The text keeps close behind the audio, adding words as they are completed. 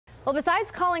Well, besides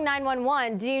calling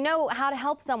 911, do you know how to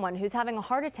help someone who's having a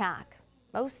heart attack?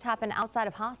 Most happen outside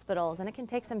of hospitals, and it can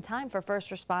take some time for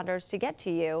first responders to get to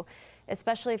you,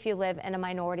 especially if you live in a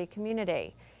minority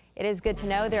community. It is good to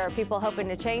know there are people hoping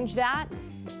to change that.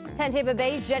 10 Tampa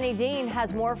Bay's Jenny Dean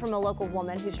has more from a local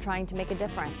woman who's trying to make a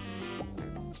difference.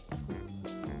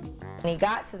 When he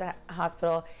got to the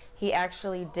hospital, he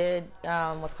actually did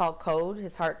what's called code.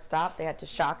 His heart stopped. They had to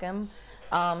shock him.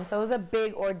 So it was a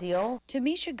big ordeal.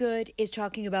 Tamisha Good is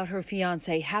talking about her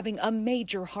fiance having a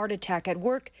major heart attack at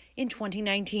work in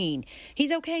 2019.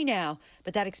 He's okay now,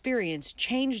 but that experience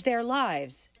changed their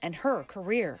lives and her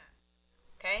career.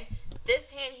 Okay, this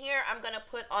hand here I'm gonna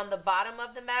put on the bottom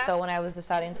of the mat. So when I was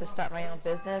deciding to start my own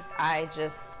business, I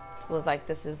just was like,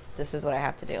 this is what I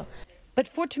have to do. But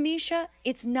for Tamisha,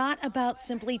 it's not about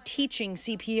simply teaching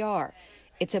CPR.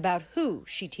 It's about who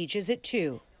she teaches it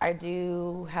to. I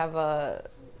do have a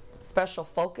special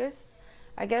focus,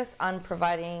 I guess, on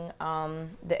providing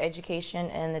the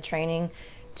education and the training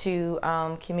to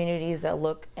communities that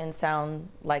look and sound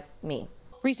like me.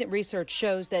 Recent research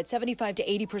shows that 75 to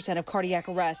 80% of cardiac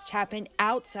arrests happen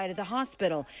outside of the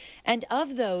hospital. And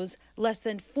of those, less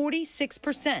than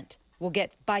 46% will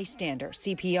get bystander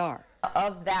CPR.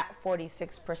 Of that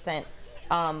 46%,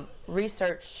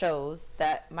 research shows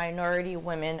that minority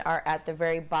women are at the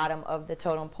very bottom of the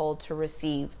totem pole to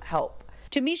receive help.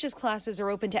 Tamisha's classes are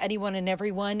open to anyone and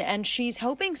everyone, and she's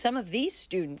hoping some of these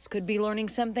students could be learning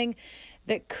something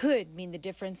that could mean the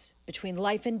difference between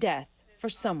life and death for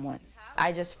someone.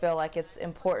 I just feel like it's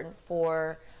important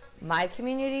for my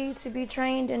community to be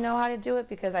trained and know how to do it,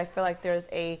 because I feel like there's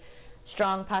a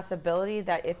strong possibility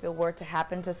that if it were to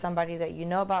happen to somebody that you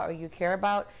know about or you care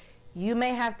about, you may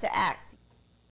have to act.